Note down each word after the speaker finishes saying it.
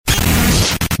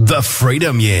The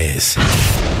Freedom Years.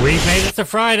 We've made it to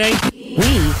Friday.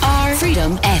 We are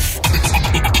Freedom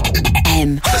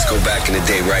FM. Let's go back in the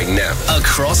day right now.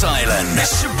 Across Ireland.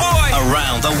 It's your boy.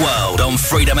 Around the world on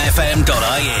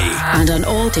freedomfm.ie. And on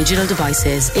all digital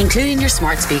devices, including your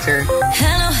smart speaker.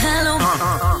 Hello.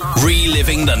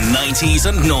 Reliving the 90s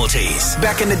and noughties.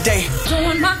 Back in the day.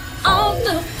 Doing my own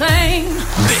little thing.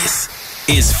 This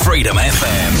is Freedom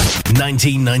FM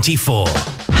 1994.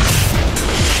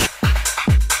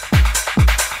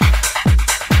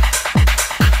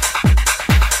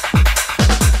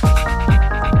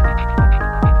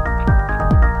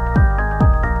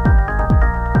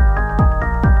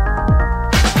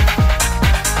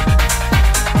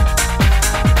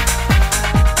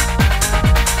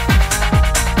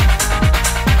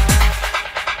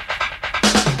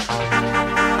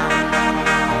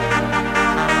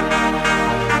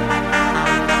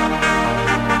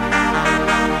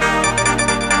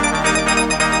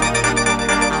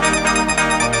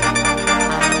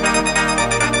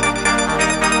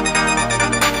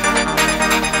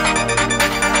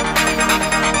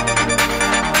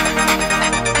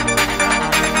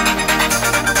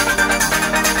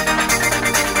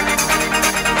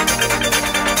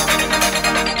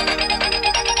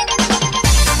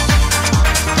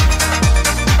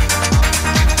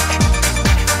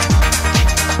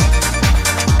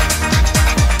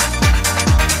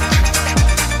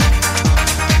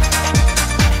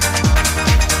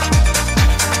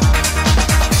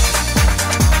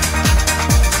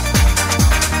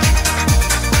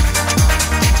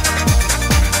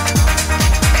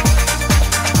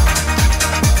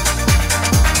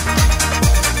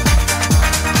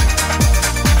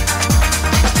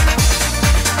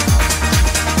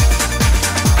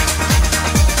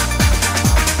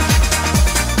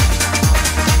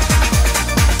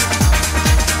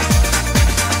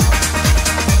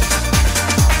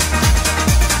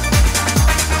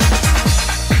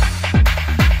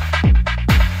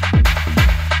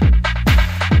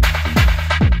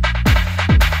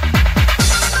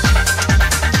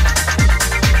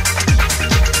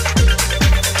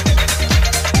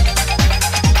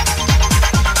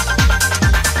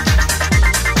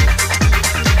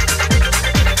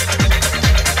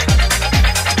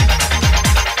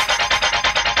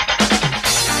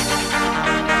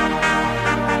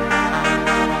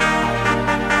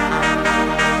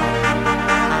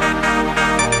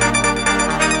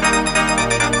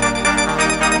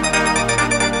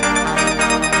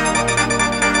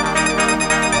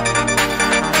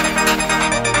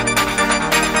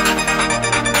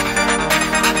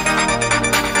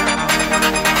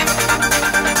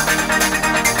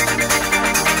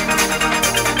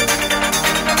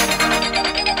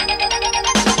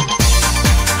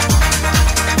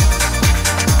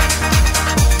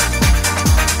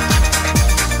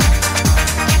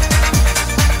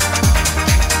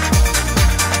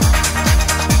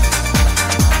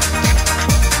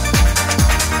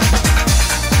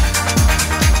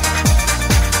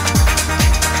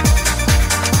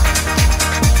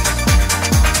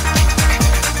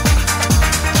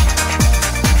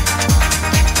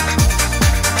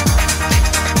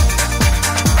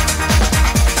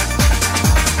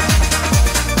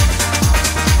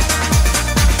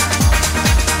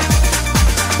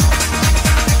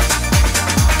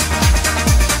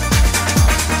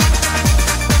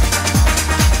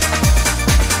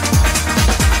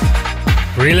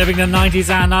 Reliving the 90s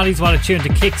and ollies while it tuned to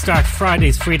kickstart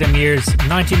Friday's Freedom Years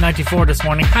 1994 this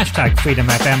morning. Hashtag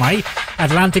FreedomFMI.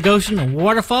 Atlantic Ocean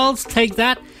Waterfalls, take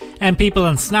that. And people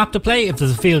on Snap to play if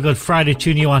there's a feel good Friday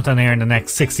tune you want on air in the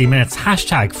next 60 minutes.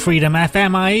 Hashtag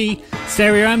FreedomFMI.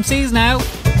 Stereo MCs now.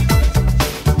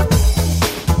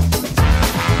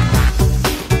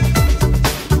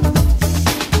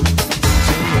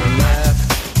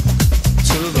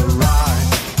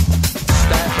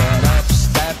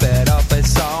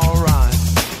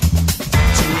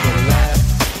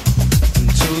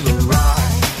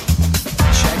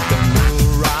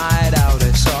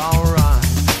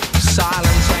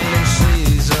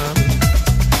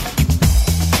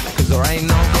 There ain't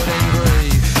no good in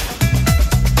grief.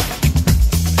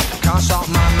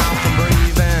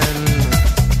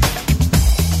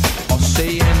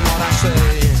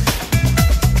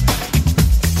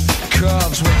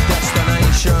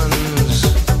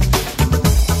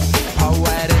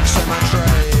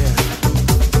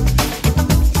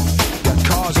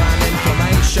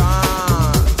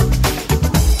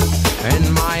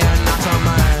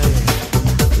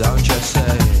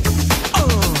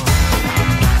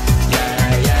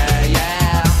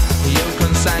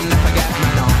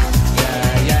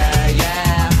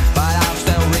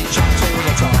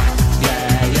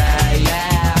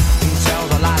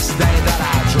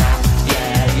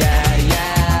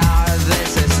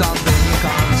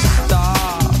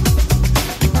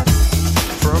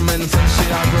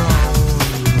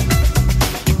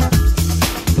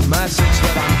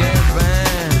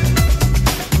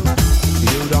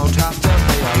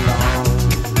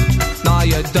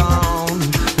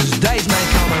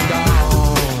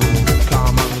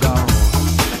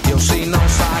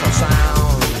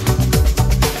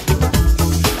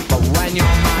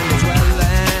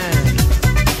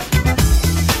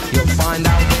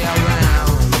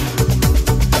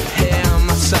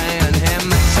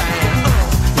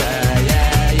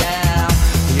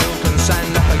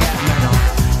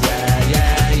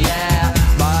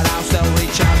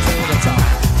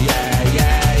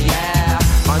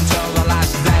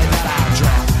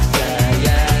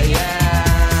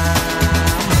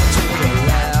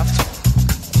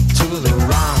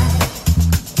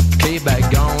 keep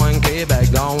it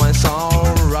going, it's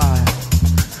alright.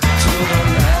 To the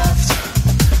left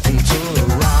and to the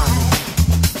right.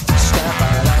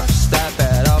 Step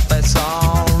it up, it's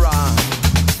alright.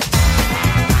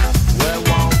 We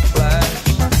won't flash,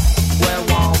 we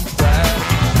won't flash,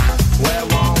 we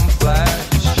won't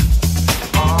flash.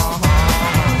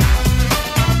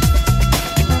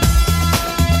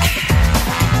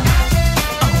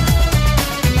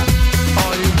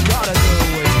 All you gotta do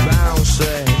is bounce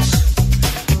it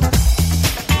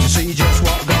to see just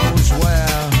what goes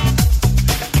where.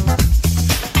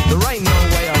 There ain't no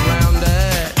way around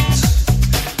it,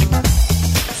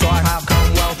 so I have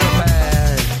come well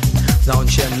prepared.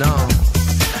 Don't you know?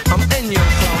 I'm in you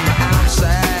from the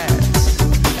outset,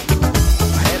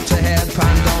 head to head,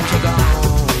 pandon to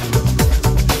dawn,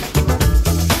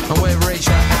 and we've reached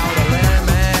the outer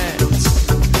limits.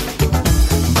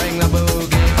 Bring the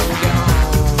boogie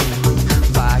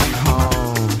home, back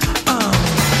home.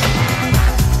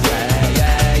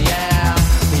 Yeah.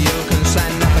 You can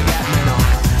send a forget-me-not.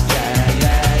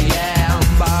 Yeah.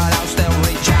 But I'll still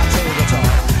reach out to the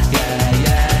top.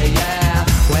 Yeah.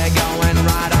 We're going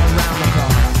right around the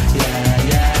clock.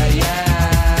 Yeah.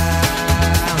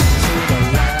 To the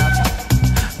left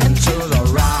and to the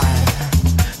right.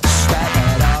 Step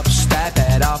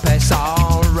it up, it's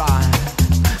alright.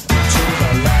 To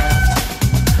the left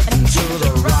and to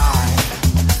the right.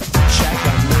 Check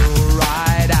the new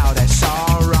ride out, it's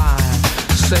alright.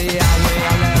 See how we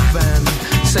are living,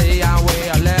 see how we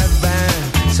are living,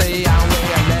 see how we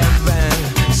are living,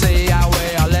 see how we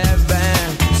are living,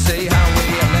 see how we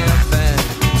are living,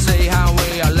 see how we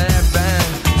are living,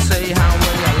 see how we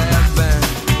are living,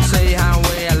 see how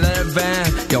we are living.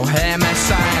 You'll hear me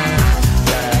saying,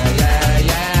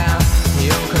 yeah.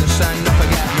 You can send a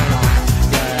forget-me-not.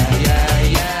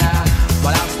 Yeah.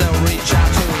 But I'll still reach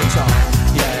out to the top.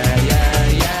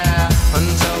 Yeah.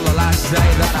 Until the last day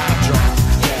that I drop.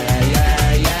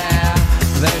 Yeah.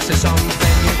 This is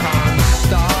something you can't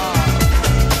stop.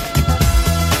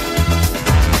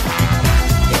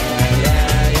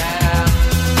 Yeah.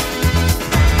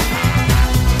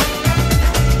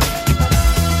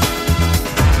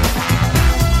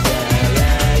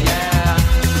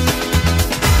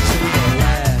 To the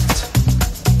left,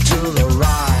 to the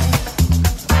right.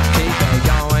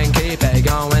 Keep it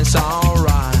going, it's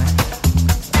alright.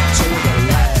 To the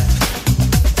left,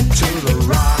 to the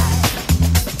right.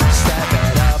 Step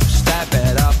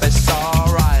it up, it's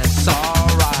alright, it's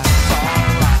alright,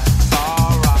 it's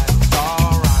alright.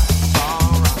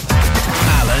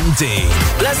 Alan D.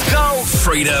 Let's go.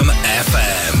 Freedom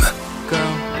FM.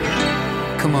 Girl,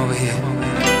 come over here.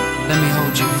 Let me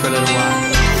hold you for a little while.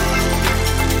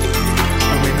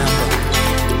 And remember,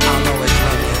 I'll always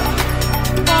love you.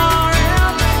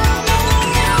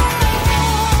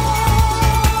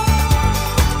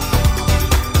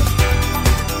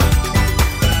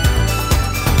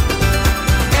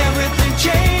 Everything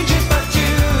changes but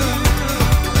you.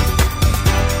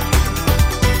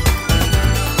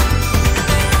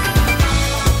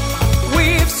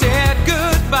 We've said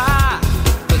goodbye.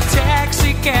 The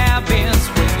taxi cab is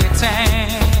waiting.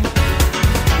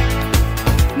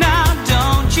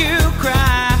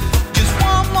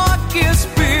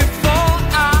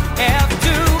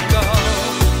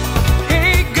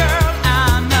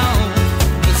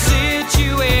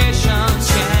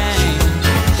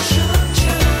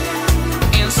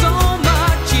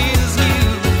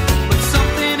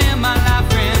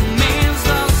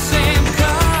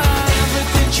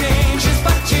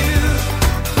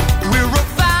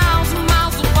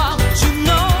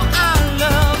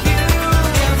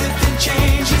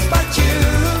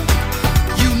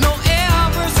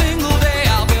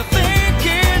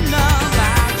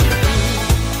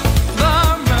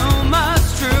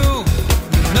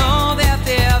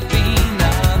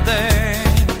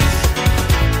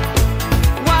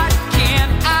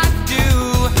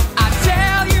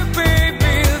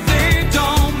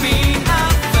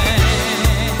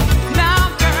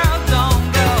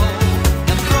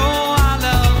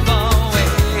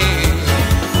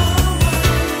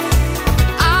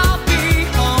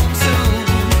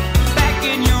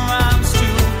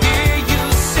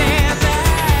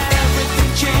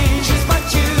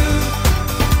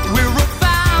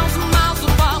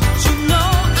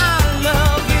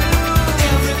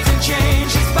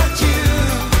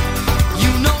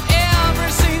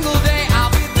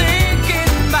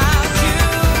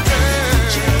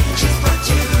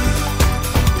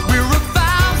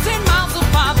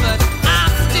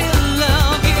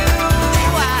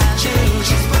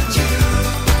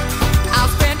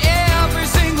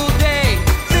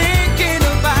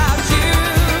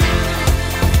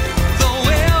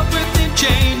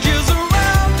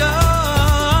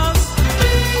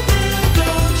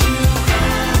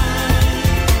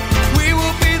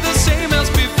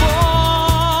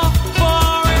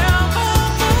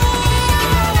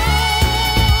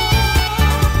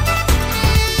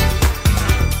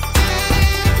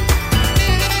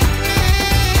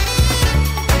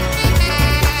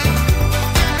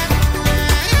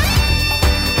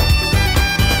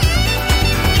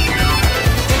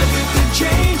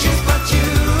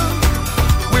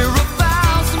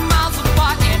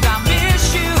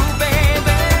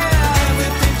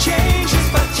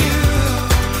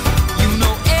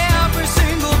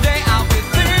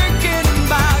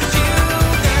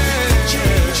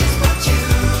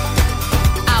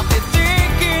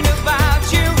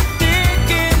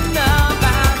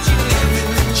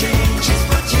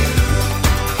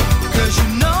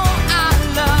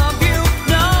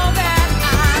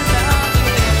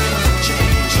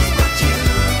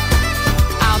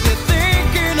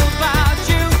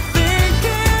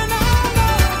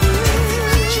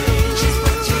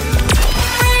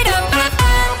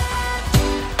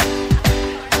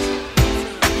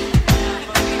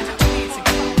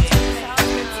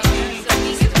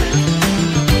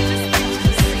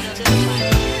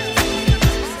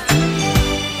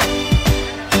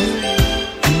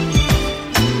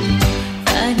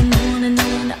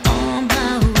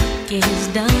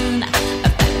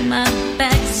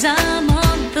 back 'cause I'm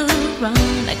on the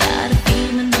run. I got a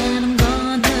feeling that I'm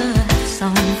gonna have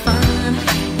some fun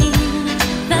in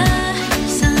the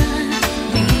sun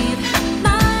with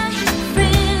my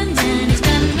friends, and it's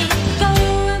got me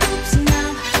going. Oops, now,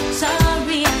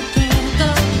 sorry I can't go.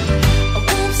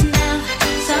 Oops, now,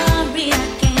 sorry I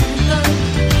can't go.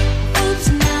 Oops,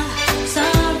 now,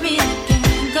 sorry I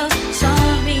can't go.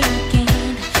 Sorry I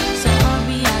can't.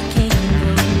 Sorry I can't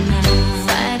go now.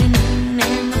 Friday noon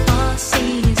and the boss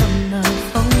is on the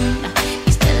phone.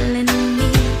 He's telling me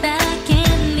that I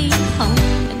can't leave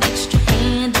home. An extra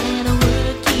hand and a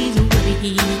work, he's where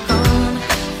he gone.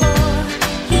 For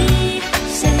he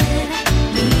said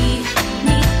we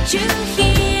need you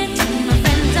here. Tell my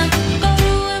friends I'm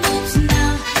going. Oops,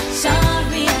 now,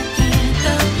 sorry I can't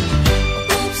go.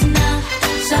 Oops, now,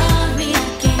 sorry I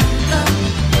can't go.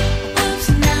 Oops,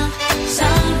 now,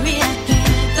 sorry I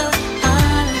can't go.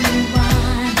 All in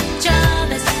one job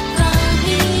has come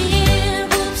here.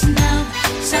 Oops, now,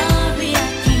 sorry I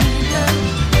can't go.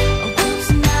 Oops,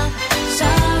 now,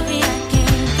 sorry I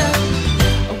can't go.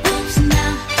 Oops,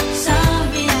 now,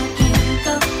 sorry I can't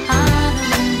go. All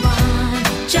in one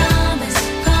job has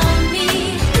come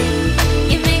here.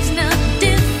 It makes no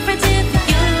difference if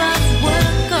you love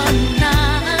work or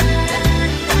not.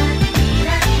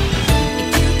 If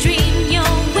you dream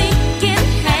your weekend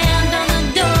hand on the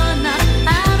doorknob,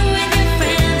 out with your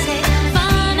friends, have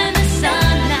fun in the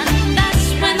sun. Now that's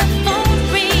when the phone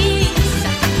rings.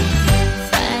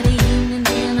 Friday evening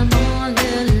and I'm all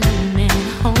alone at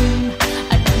home.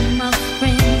 I know my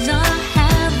friends are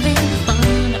having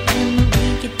fun. And the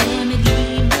weekend them and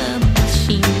leave the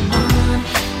machine on.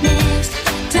 Next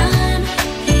time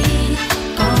he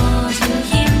calls, you'll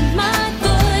hear my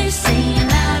voice saying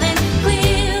loud and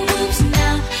clear. Oops,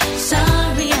 now,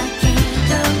 sorry I can't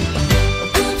go.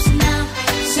 Oops, now,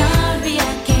 sorry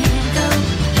I can't go.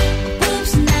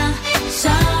 Oops, now,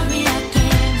 sorry I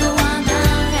can't go. I'm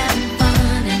out having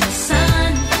fun in the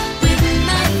sun with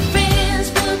my friends.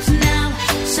 Oops, now,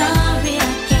 sorry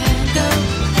I can't go.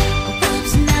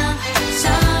 Oops, now,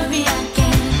 sorry I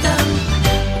can't go.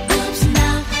 Oops,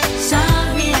 now,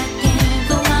 sorry I can't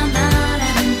go. I'm out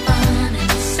having fun in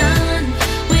the sun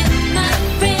with my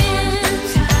friends.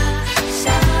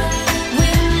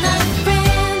 With my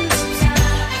friends.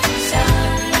 With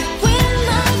my friends. With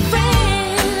my friends.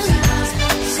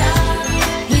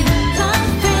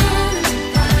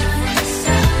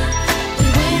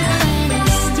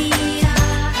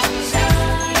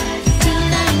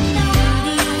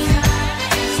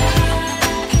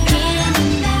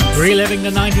 Reliving the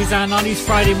 90s and 90s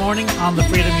Friday morning on the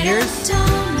Freedom Years.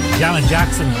 Janet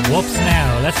Jackson, Whoops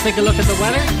Now. Let's take a look at the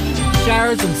weather.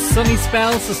 Showers and sunny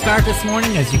spells to start this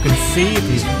morning, as you can see if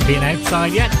you've been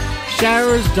outside yet.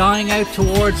 Showers dying out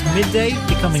towards midday,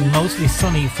 becoming mostly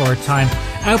sunny for a time.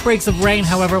 Outbreaks of rain,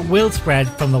 however, will spread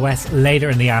from the west later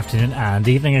in the afternoon and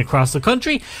evening across the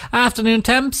country. Afternoon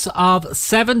temps of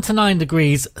 7 to 9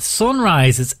 degrees.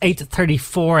 Sunrise is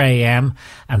 8:34 a.m.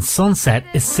 and sunset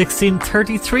is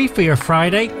 16:33 for your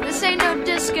Friday. This ain't no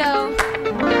disco.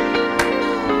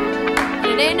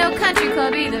 It ain't no country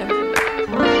club either.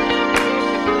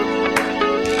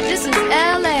 This is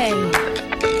LA.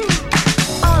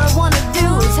 All I wanna do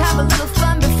is have a little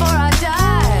fun before I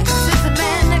die. Sits the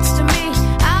man next to me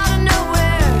out of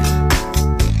nowhere.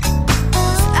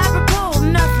 It's apropos of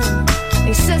nothing.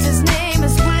 He says his name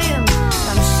is William.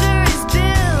 I'm sure he's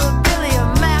Bill or Billy or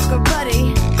Mac or Buddy.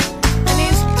 And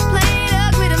he's played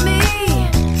ugly to me.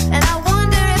 And I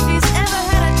wonder if he's ever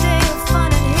had a day of fun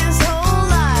in his whole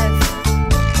life.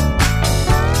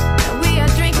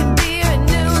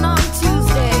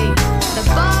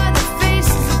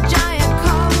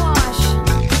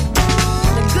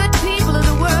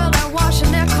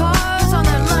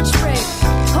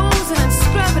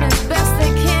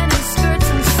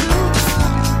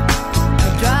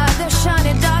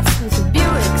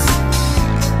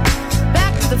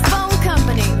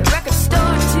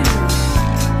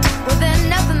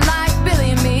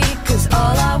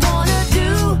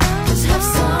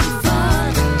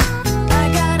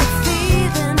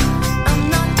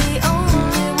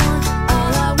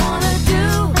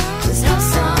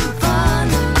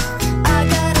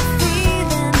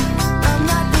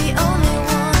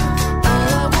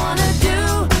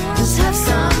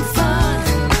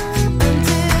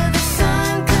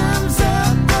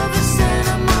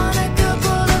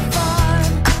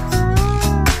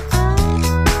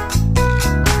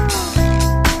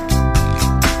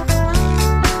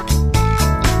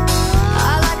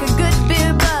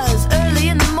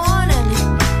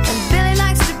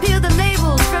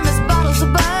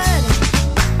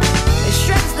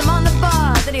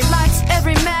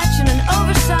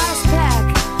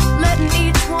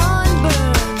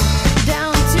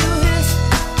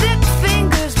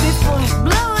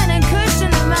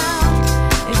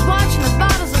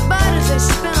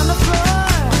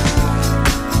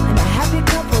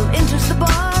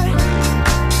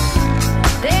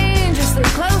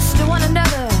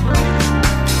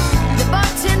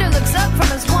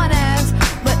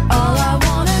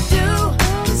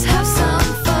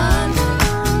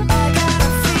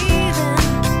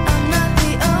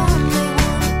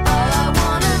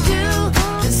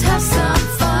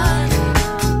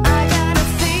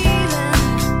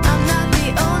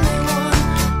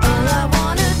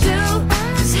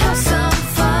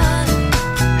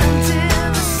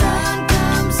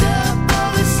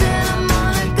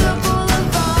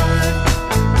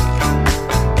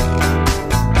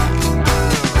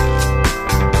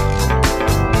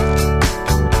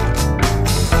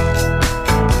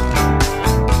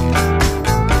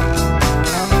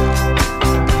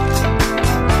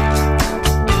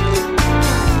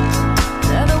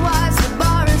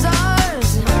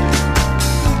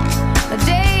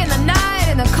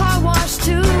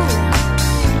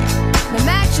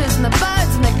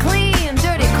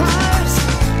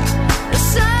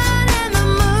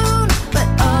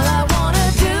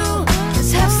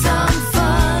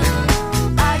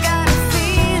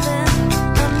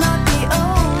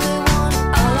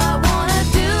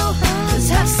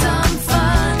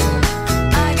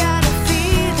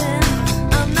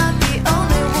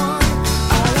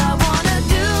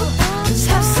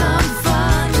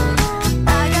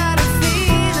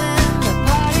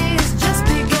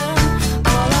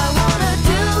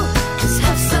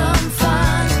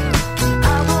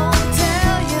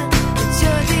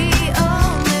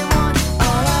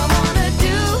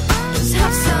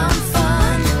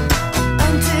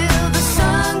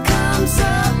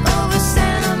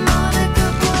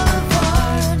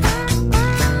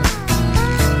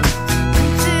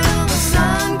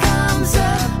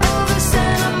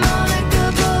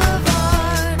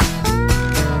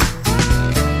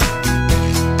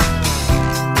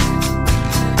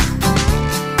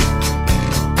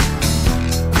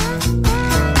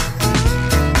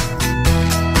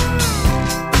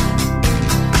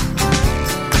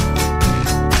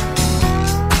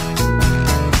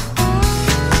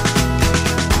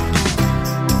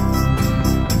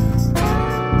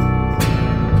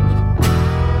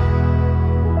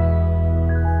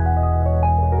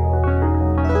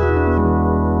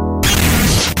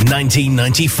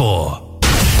 1994.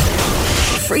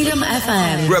 Freedom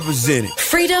FM. Representing.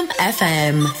 Freedom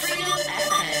FM.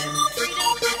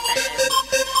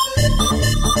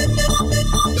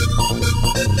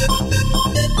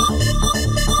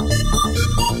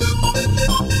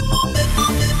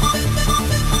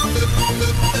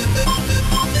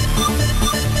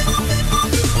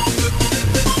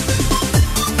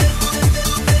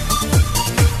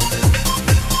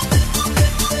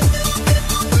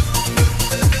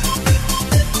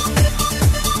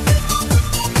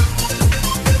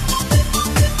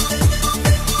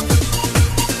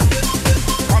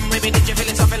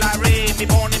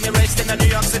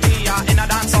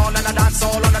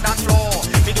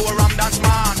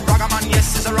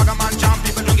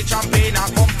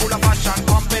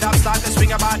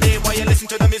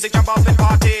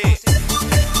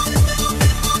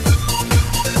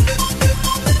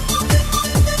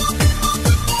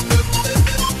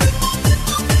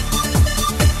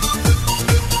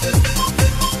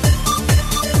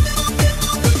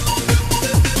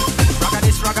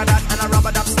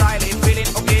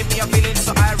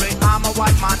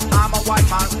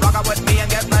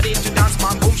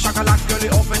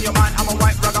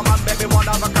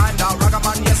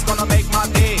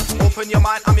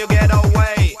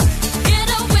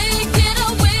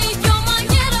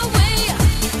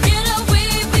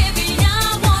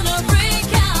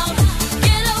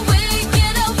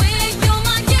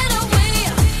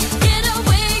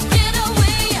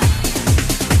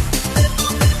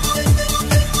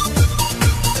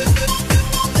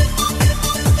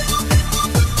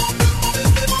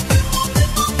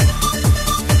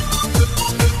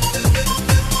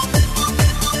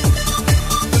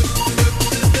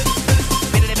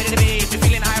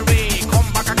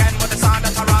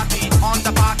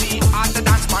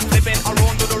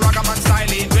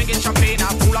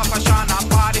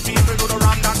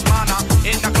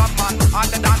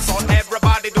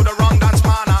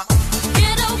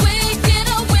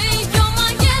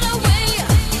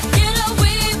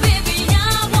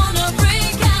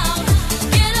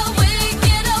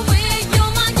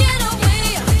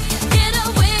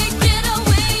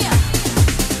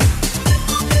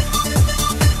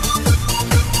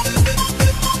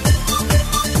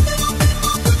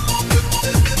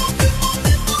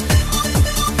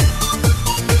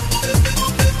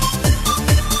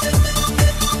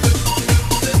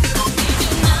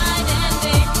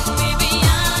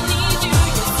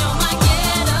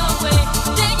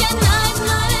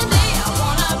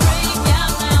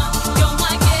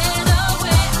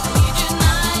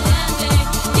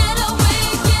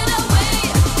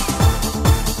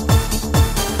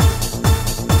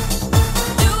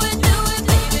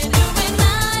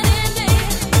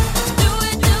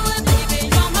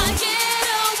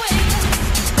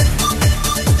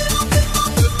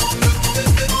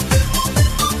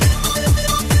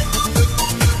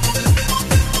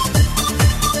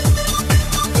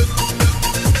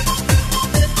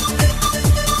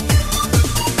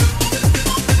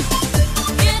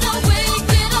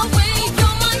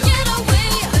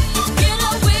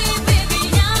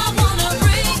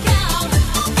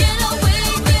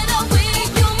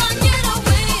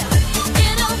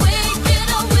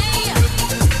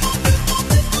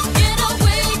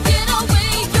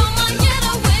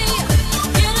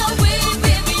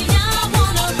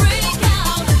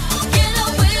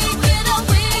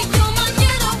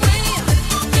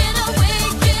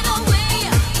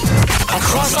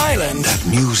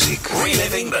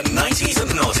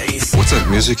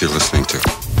 You're listening to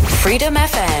Freedom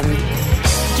FM.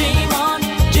 Dream on,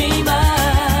 dreamer,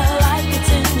 life gets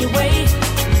in your way.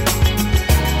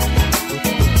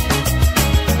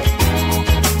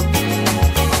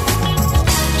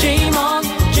 Dream on,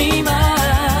 dreamer,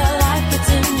 life gets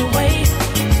in your way.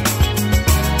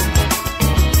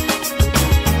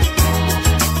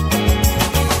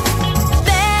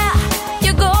 There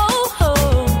you go,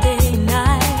 whole day,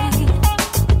 night,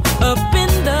 up in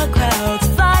the clouds,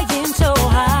 flying so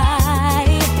high.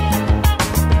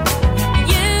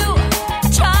 You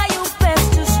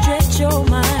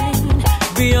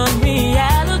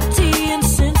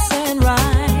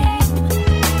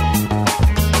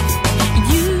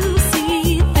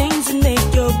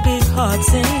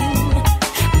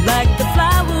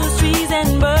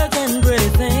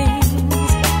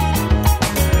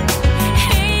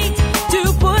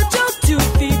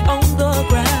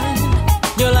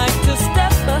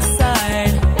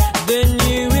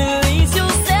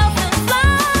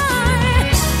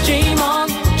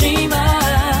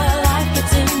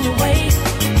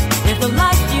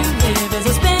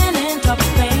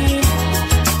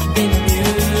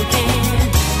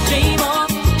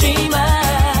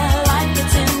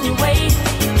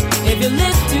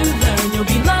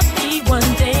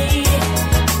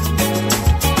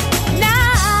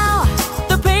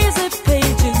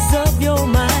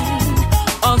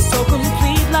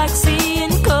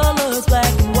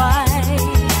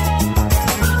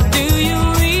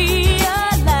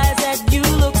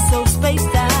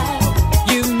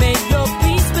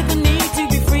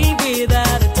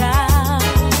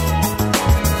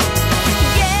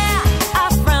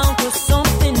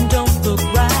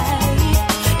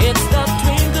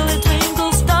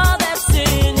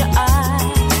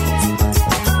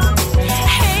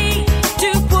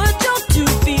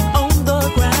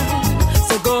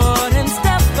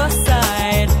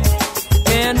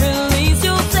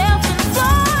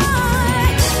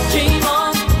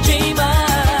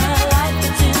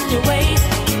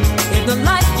the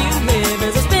life you live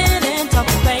is a spinning top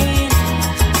of pain.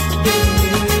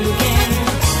 You can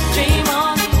dream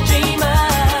on, dreamer,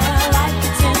 life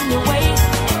gets in your way.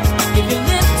 If you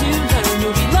live to learn,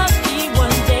 you'll be lucky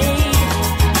one day.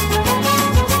 Over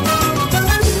and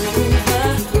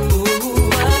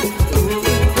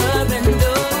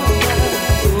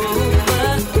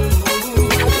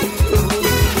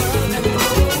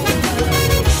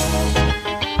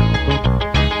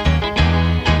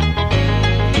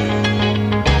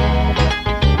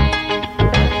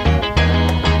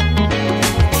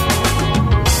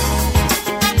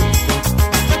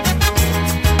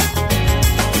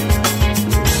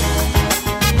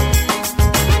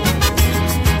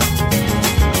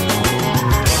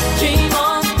dream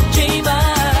on, dreamer,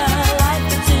 life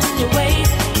gets in your way.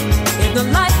 If the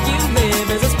life you live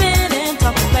is a spinning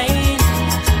top of pain,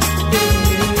 then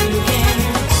you can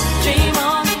dream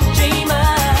on, dreamer,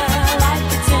 life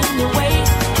gets in your way.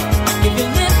 If you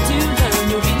live to learn,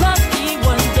 you'll be lucky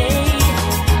one day.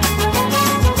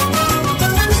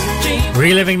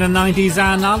 Reliving the 90s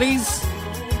and ollies.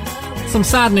 Some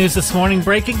sad news this morning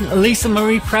breaking. Lisa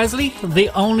Marie Presley, the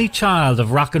only child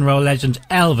of rock and roll legend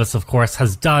Elvis, of course,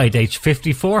 has died aged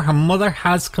 54. Her mother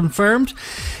has confirmed.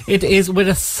 It is with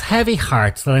a heavy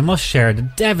heart that I must share the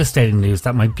devastating news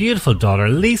that my beautiful daughter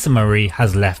Lisa Marie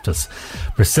has left us,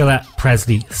 Priscilla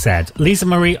Presley said. Lisa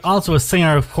Marie, also a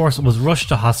singer, of course, was rushed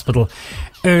to hospital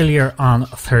earlier on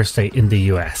Thursday in the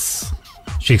US.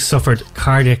 She suffered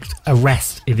cardiac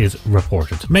arrest, it is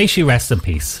reported. May she rest in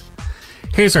peace.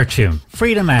 Here's our tune,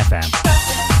 Freedom FM.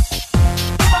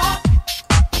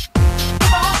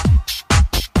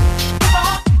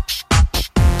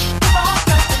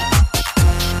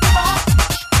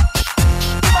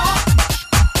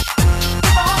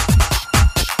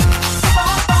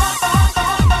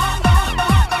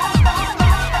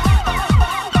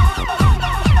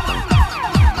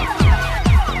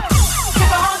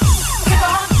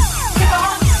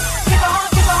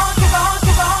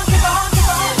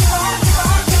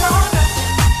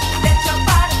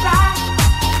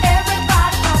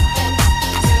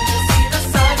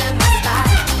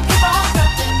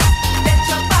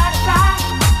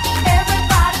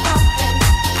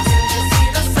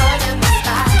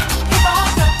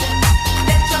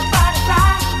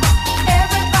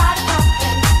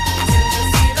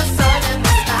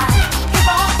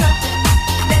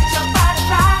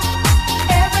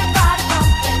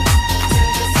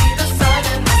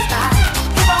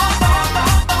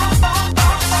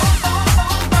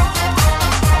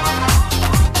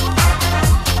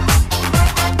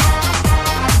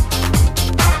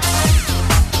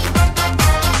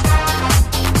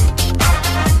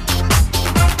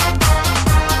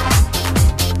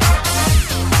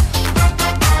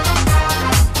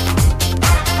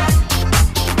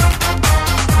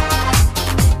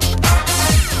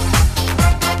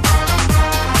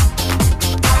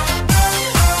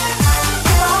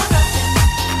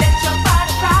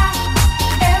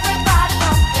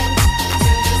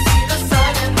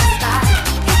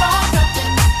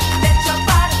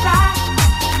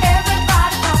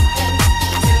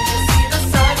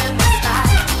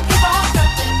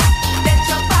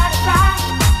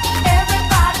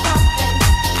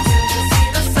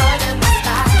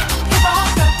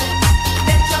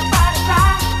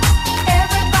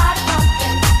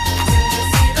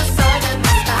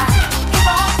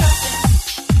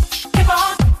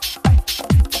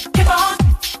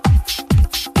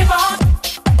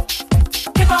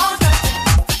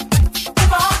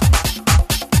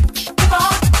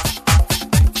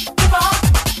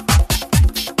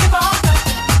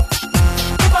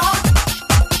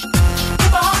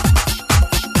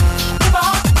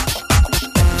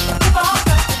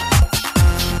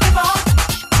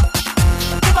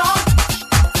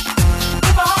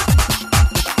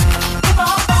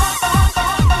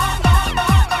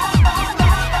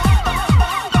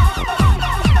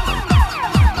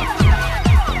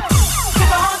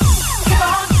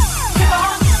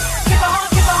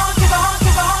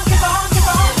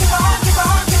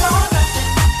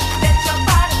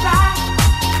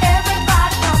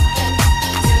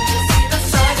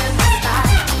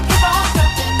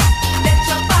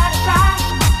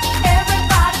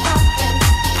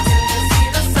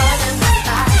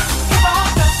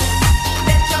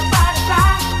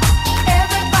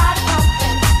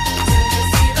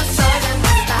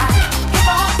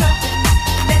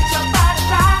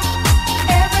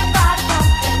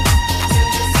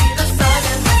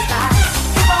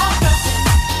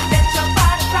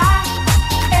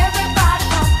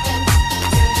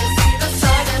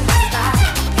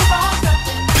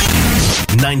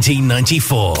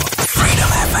 ...1994. Freedom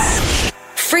FM.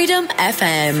 Freedom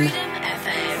FM.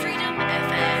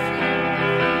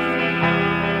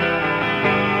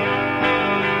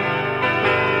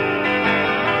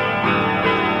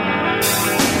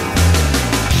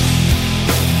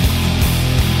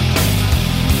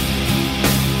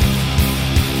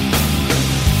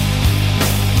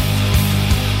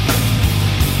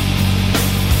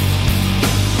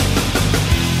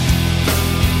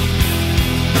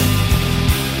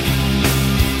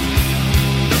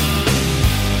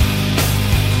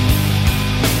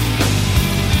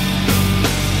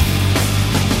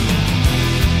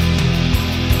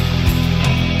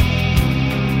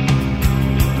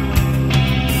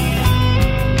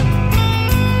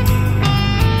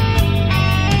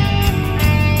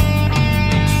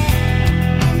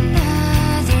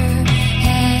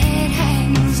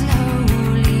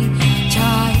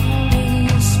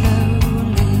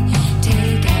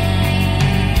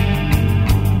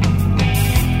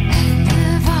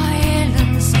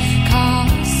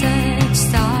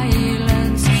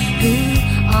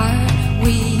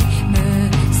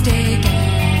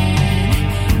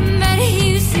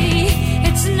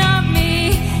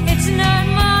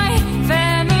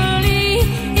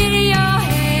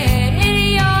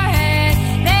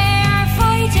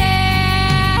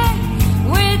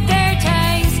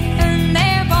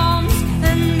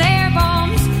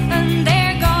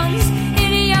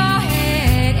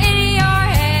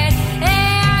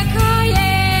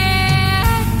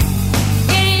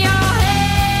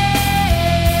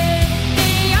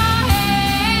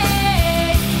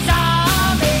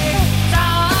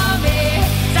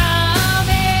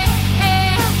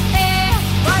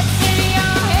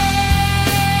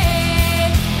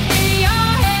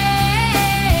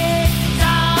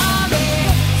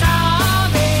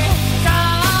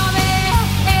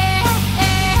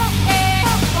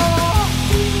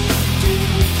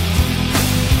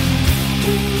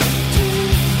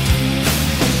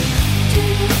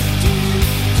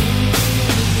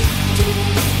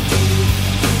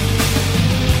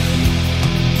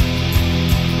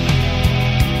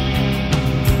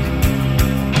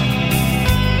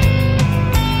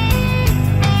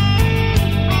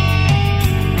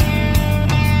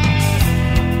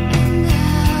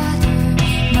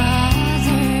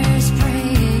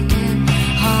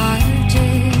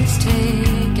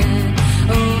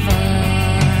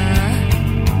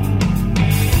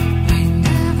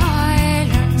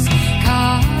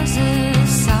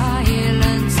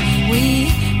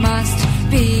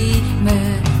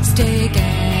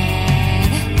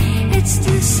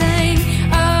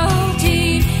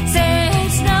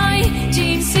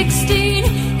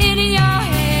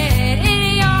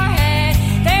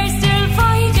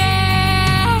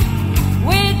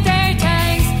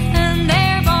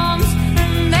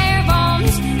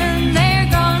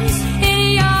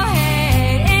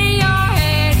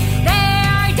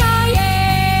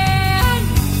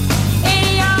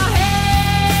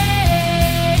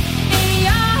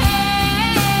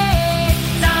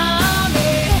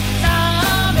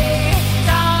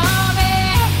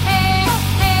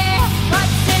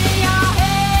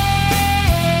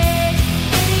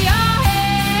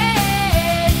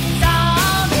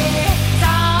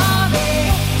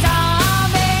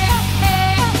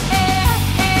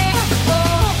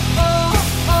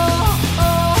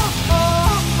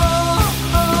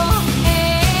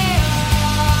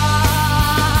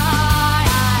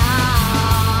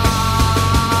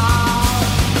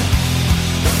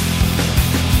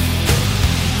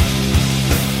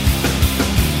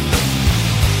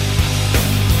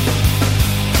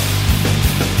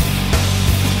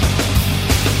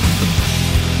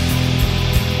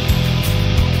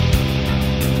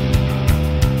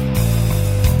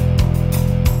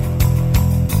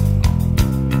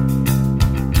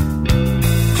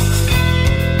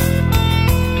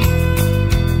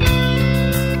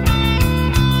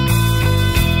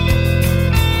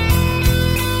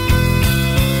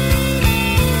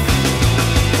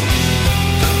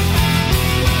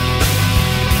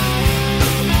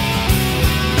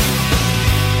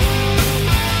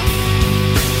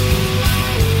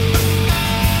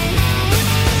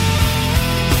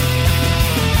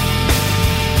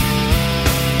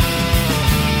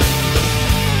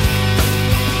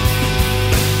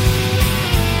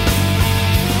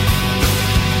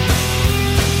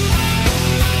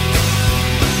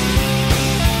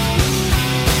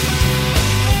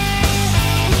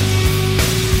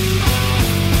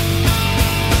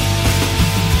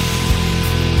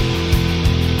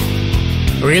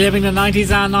 Reliving the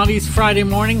 90s and 90s Friday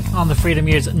morning on the Freedom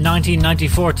Years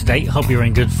 1994 today. Hope you're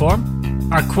in good form.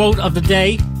 Our quote of the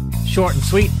day, short and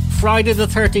sweet, Friday the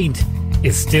 13th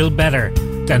is still better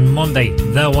than Monday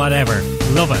the whatever.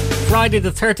 Love it. Friday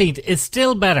the 13th is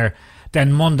still better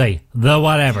than Monday the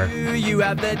whatever. You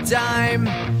have the time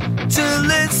to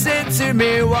listen to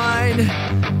me whine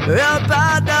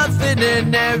about nothing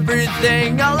and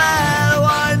everything all at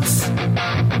once.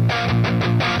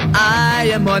 I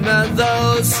am one of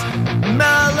those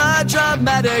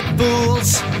melodramatic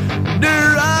fools,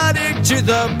 neurotic to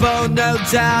the bone, no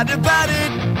doubt about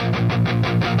it.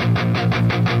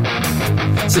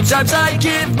 Sometimes I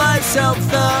give myself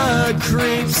the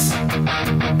creeps.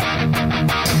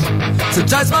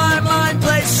 Sometimes my mind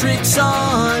plays tricks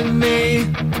on me.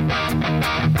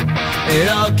 It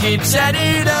all keeps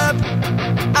adding up.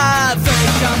 I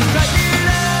think I'm cracking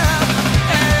up.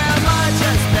 Am I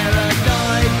just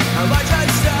paranoid? Am I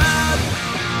just up?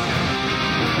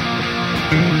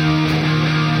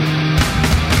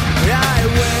 I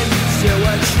went to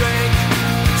a shrink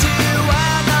to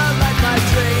analyze my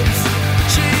dreams.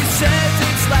 She says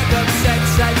it's lack of sex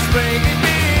that's bringing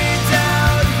me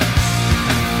down.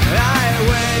 I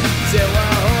went to a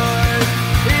whore.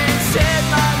 He said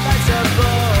my life's a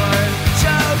bore.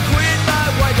 So quit my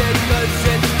white cause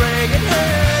it's bringing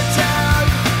her down.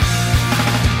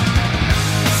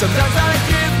 Sometimes I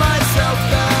give myself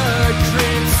the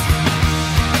creeps.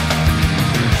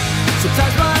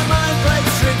 Sometimes my mind plays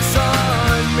tricks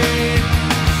on me.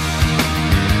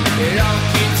 It all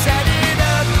keeps adding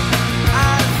up.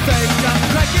 I think I'm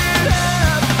cracking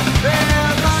up.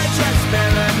 Am I just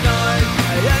paranoid?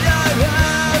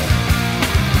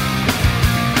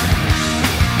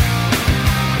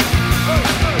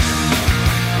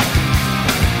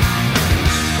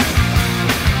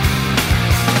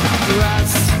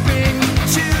 Grasping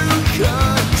to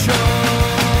control,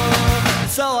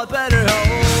 so I better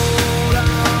hold on.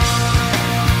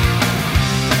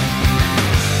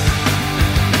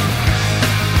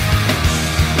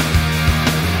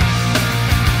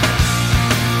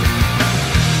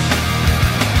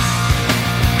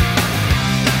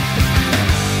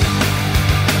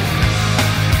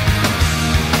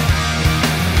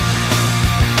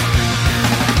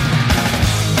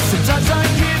 Sometimes I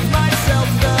give myself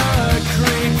the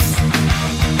creeps.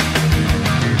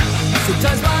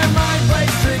 Sometimes my mind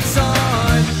plays tricks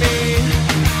on me.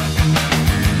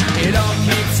 It all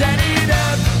keeps adding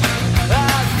up.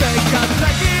 I think I'm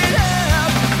cracking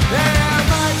up. Am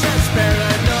I just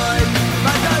paranoid? Am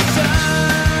I just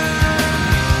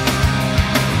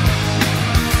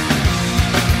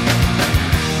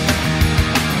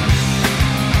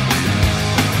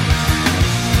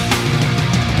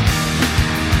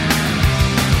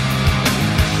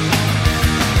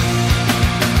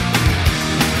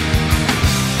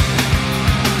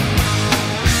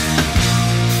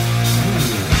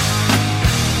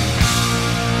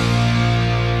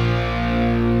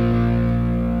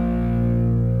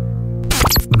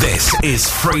This is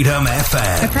Freedom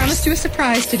FM. I promised you a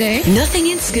surprise today. Nothing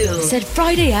in school said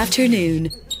Friday afternoon.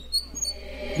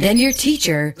 Then your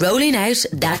teacher rolling out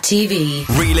that TV.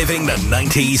 Reliving the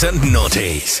 90s and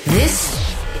noughties. This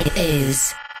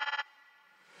is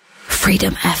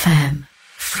Freedom FM.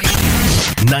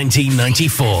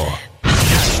 1994.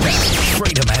 Hashtag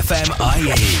Freedom FM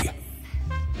IE.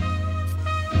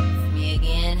 Me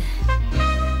again.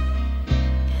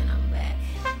 And I'm back.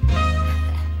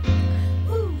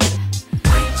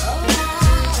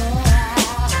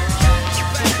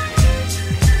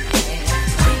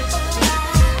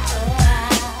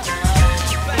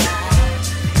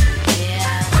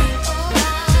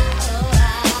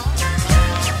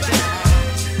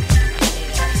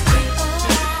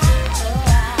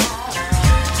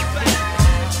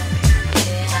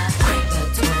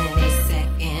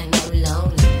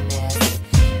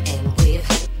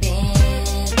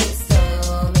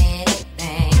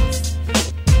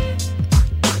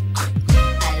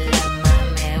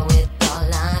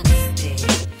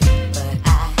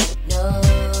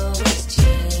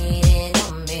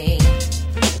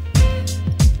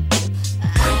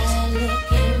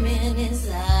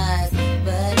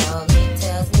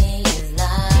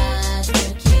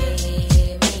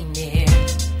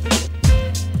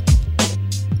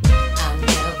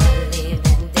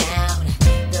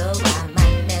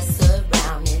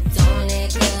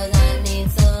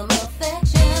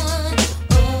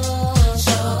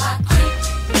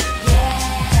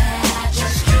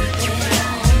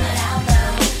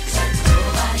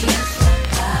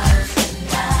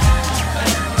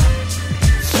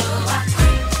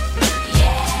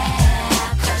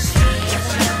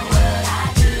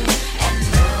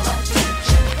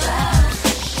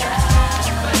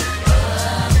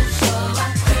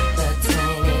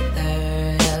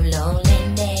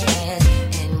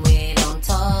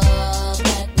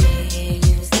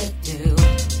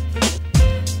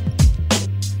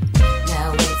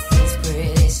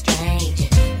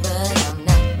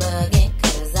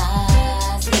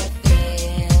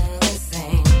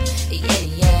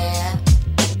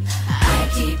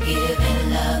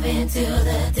 until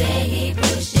the day he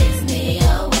pushes me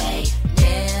away.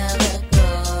 Never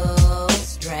go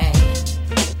astray.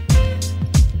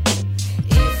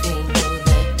 If he knew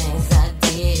the things I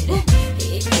did,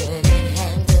 he couldn't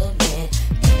handle it.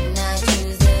 And I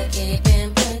choose to keep him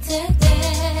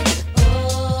protected.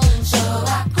 Oh, so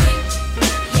I quit.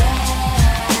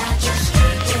 Yeah, just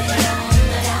keep it on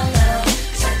the down low.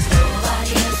 So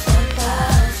nobody is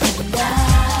supposed to know.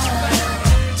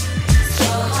 So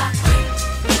I quit.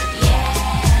 Yeah,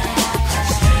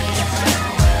 'cause he doesn't know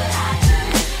what I do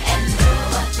and know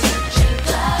what to drink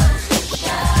close to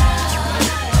show.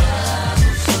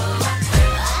 So I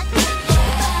quit.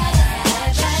 Yeah,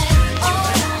 just all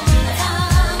on the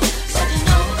down. So that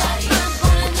nobody is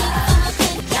gonna need to look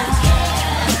at down.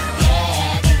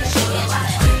 Yeah, because she is my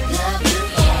love you,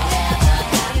 yeah, but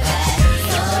I bet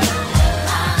you're on the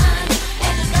line.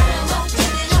 And you know what to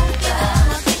do,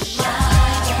 girl, to show.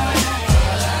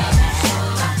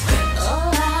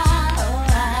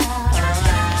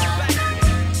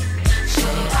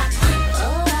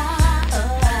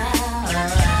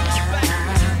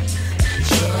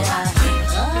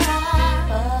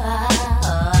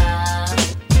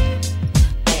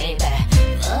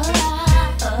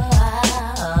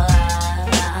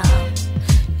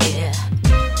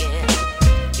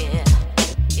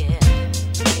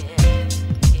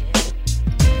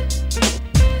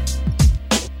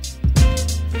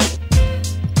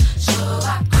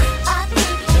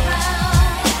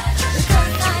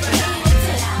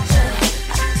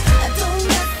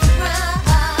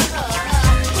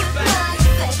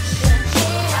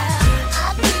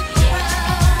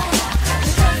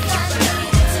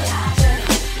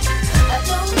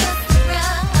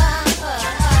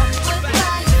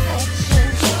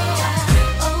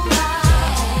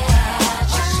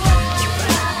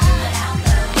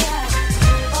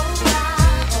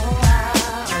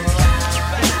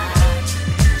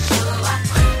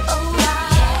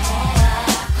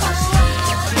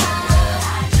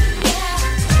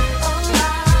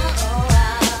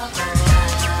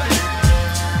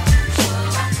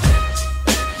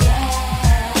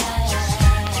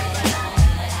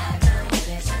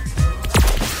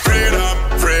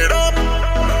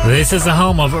 This is the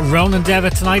home of Ronan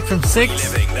Devitt tonight from 6.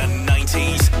 Living the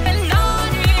 90s.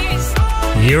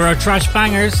 Euro Trash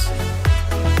Bangers.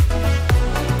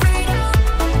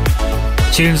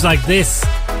 Tunes like this.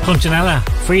 Punchinella,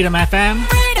 Freedom FM.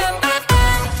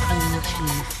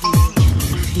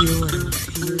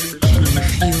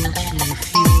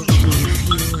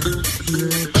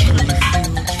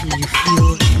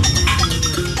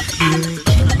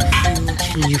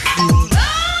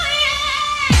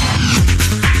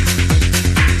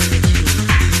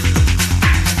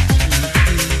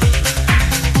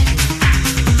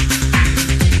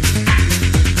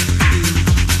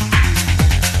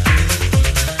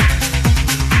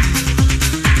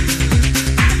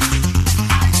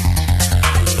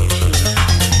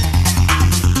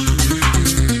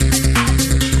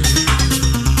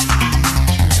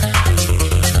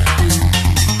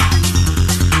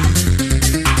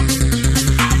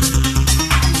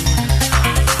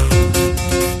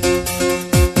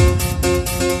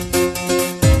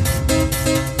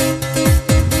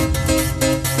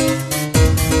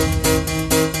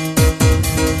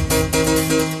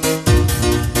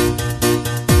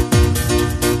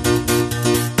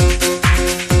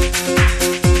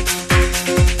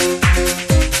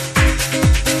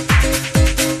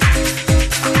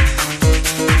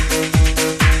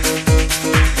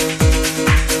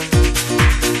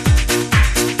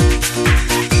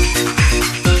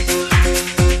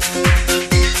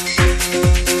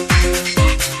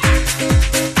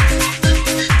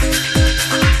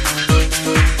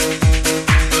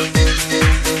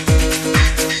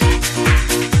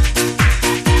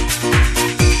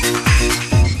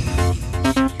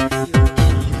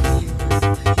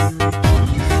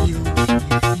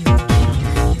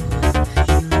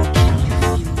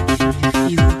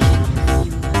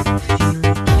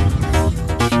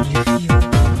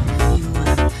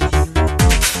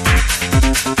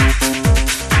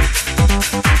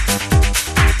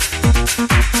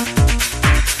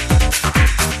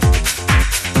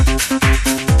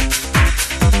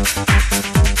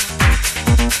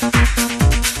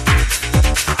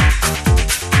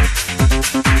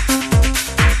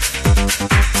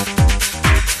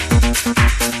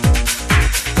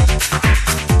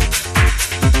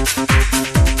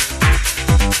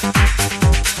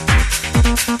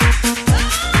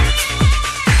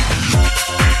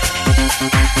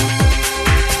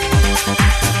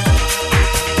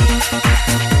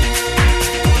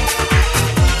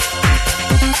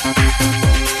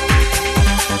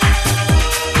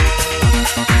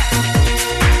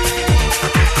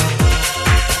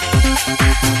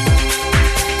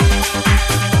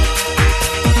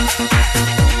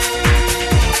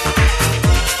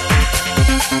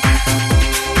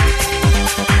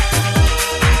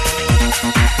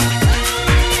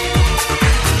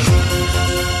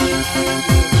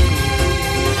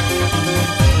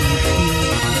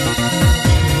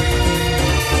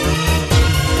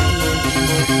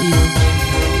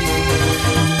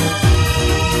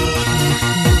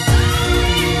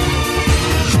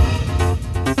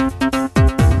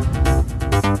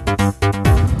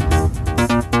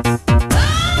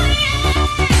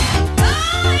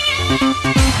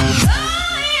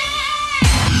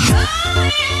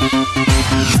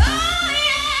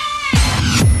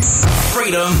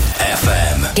 Freedom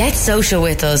FM. Get social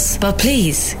with us, but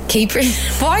please keep your...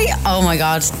 Why? Oh my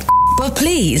God. But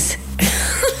please.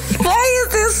 Why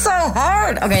is this so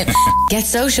hard? Okay, get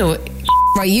social.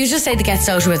 Right, you just say the get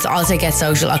social with. I'll say get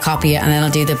social. I'll copy it and then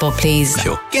I'll do the but please.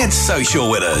 Sure. Get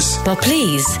social with us. But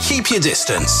please. Keep your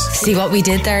distance. See what we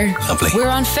did there? Lovely. We're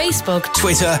on Facebook,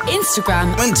 Twitter,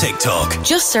 Instagram, and TikTok.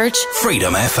 Just search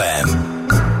Freedom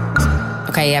FM.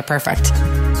 Okay, yeah, perfect.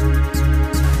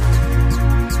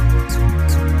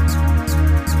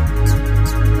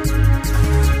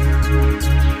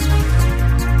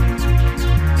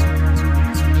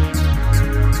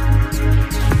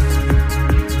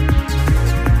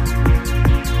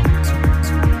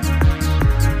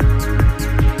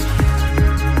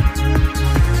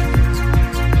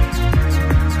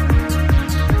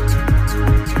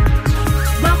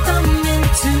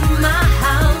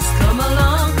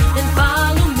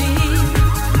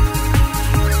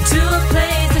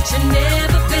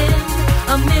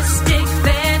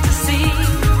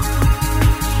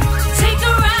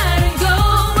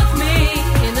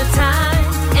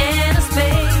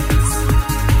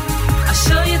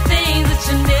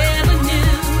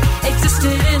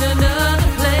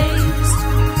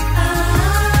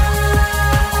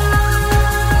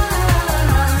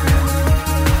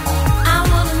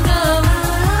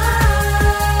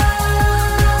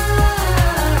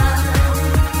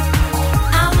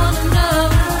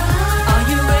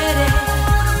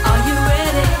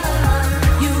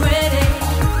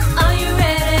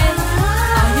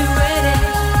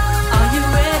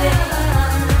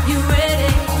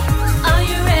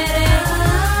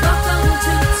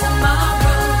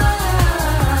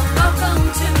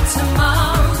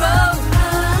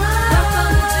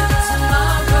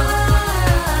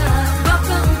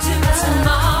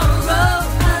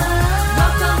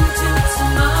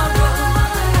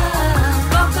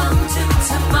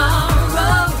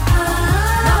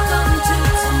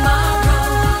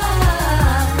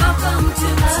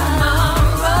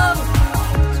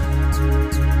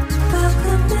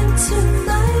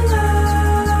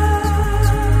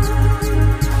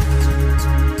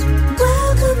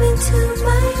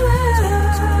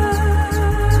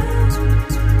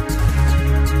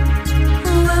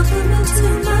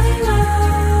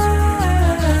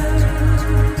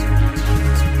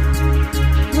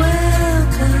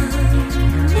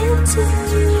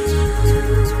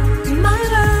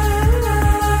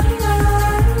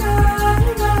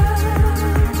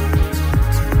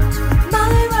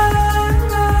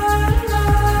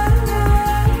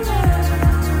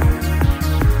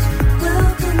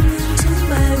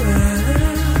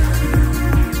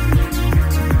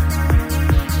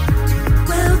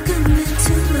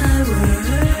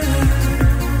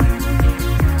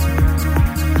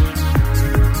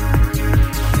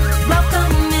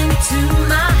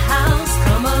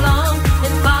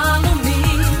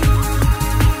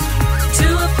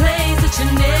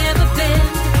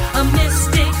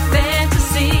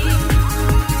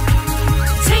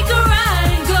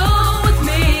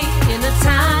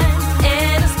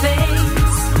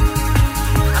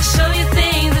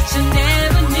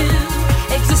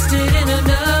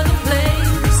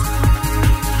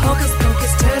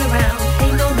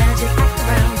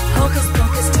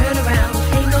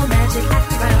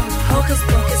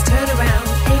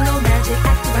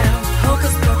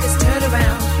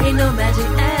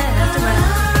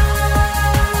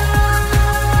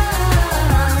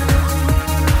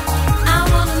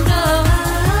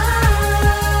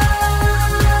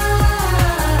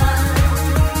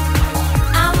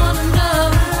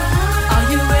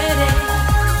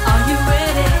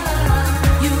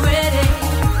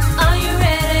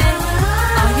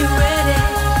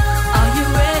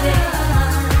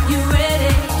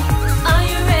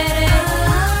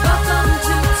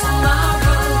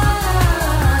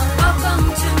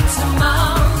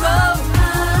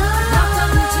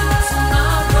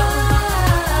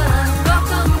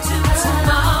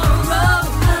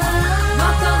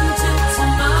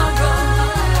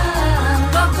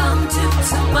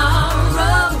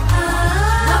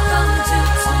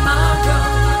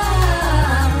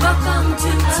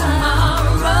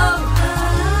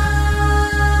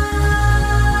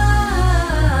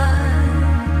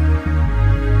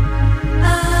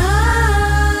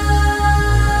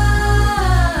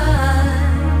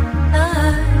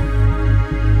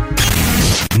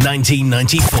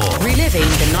 Reliving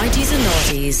the 90s and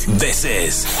noughties. This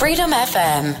is Freedom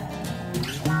FM.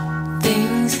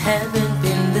 Things haven't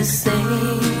been the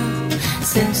same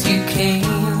since you came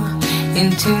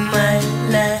into my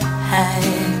life.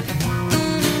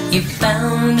 You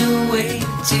found a way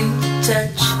to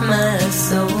touch my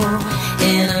soul,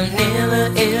 and I'm never,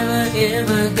 ever, ever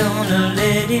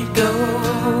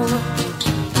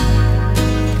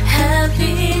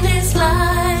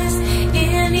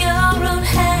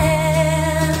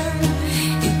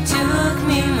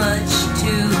much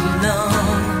too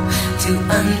long to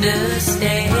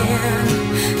understand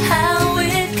how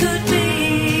it could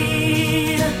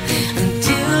be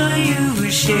until you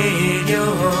shared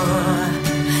your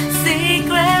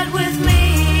secret with me.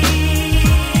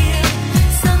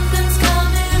 Something's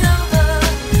coming over.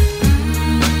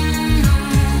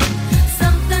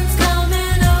 Something's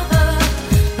coming over.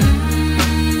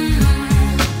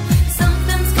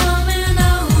 Something's coming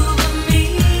over me.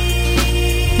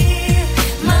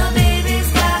 My baby's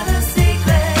got a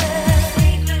secret.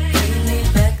 Bring me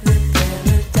back the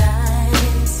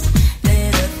paradise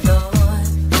that I thought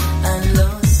I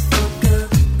lost for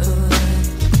good.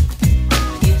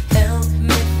 You helped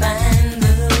me find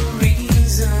the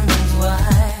reasons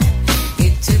why.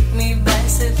 It took me by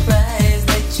surprise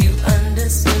that you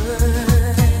understood.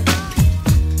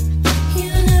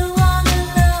 You knew all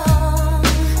along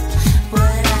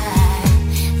what I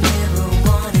never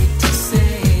wanted to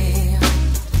say.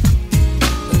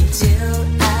 Until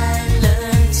I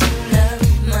learned to love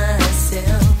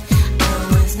myself, I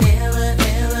was never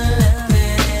ever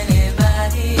loving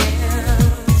anybody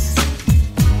else.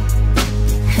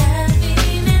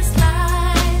 Happiness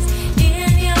lies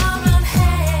in your own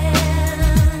hand.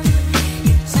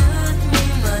 It took me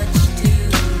much too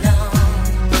long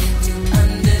to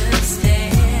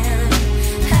understand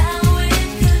how it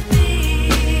could be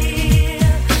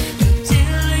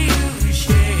until you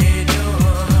shared your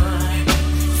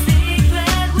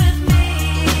secret with me.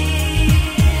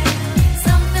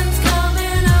 Something's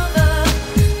coming over.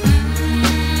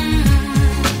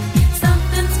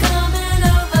 Something's coming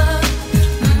over.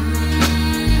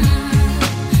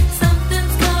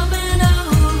 Something's coming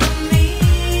over me.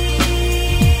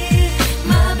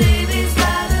 My baby's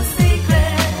got a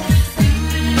secret.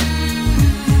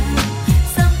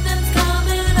 Something's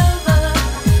coming over.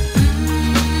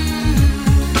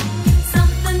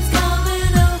 Something's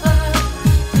coming over.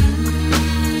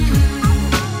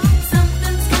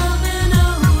 Something's coming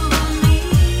over me.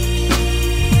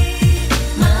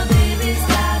 My baby's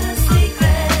got a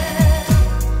secret.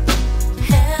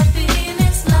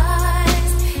 Happiness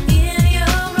lies in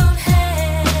your own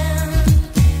hand.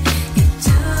 It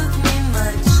took me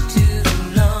much too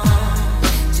long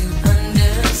to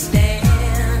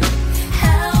understand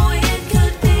how it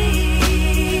could be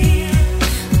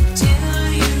until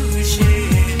you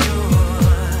shared your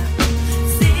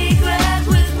secret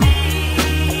with me.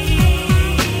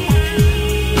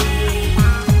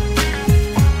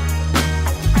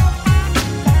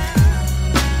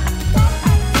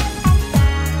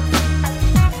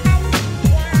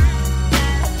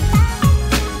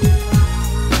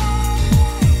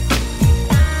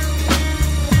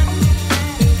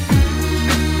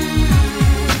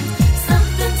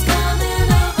 Something's coming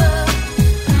over.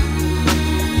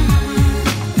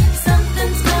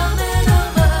 Something's coming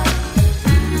over.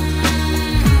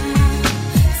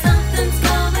 Something's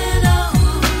coming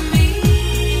over me.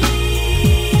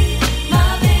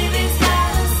 My baby's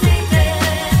got a secret.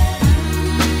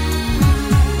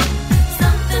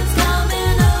 Something's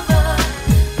coming over.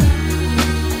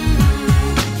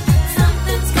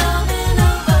 Something's coming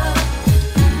over.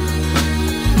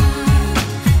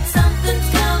 Something's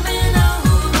coming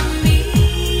over me.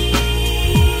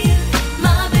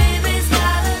 My baby's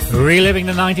got a Reliving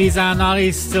the 90s, and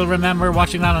I still remember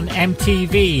watching that on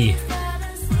MTV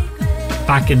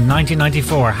back in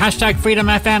 1994. Hashtag Freedom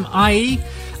FM IE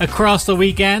across the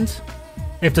weekend.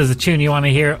 If there's a tune you want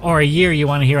to hear or a year you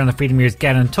want to hear on the Freedom Years,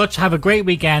 get in touch. Have a great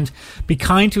weekend. Be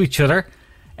kind to each other.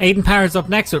 Aidan Power's up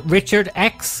next with Richard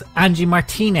X, Angie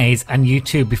Martinez and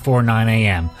U2 before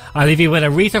 9am. I'll leave you with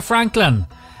Aretha Franklin,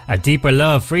 A Deeper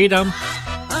Love, Freedom.